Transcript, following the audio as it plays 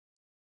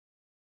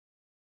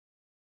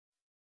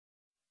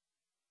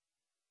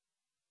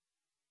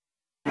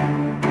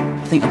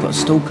think I've got a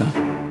stalker.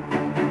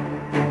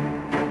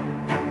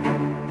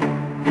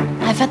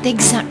 I've had the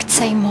exact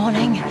same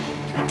warning.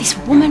 This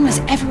woman was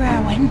everywhere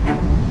I went.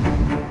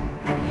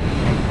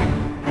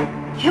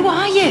 Who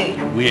are you?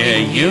 We're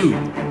you.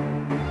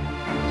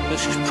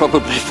 This is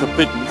probably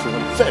forbidden for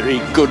a very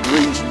good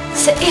reason.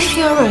 So if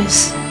you're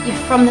us, you're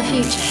from the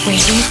future. We're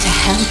here to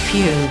help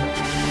you,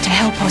 to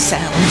help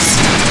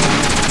ourselves.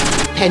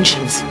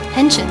 Pensions.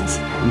 Pensions?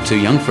 I'm too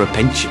young for a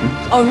pension.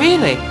 Oh,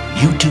 really?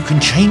 You two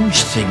can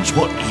change things.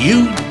 What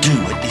you do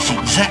at this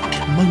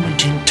exact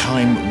moment in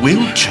time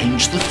will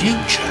change the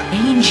future.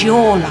 Change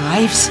your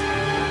lives,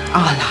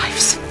 our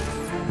lives.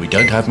 We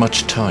don't have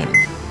much time.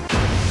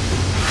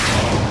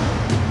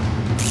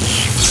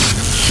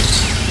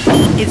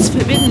 It's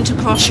forbidden to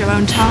cross your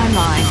own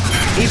timeline,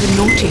 even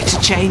naughtier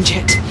to change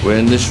it.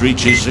 When this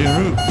reaches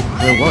zero,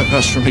 they'll wipe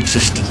us from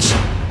existence.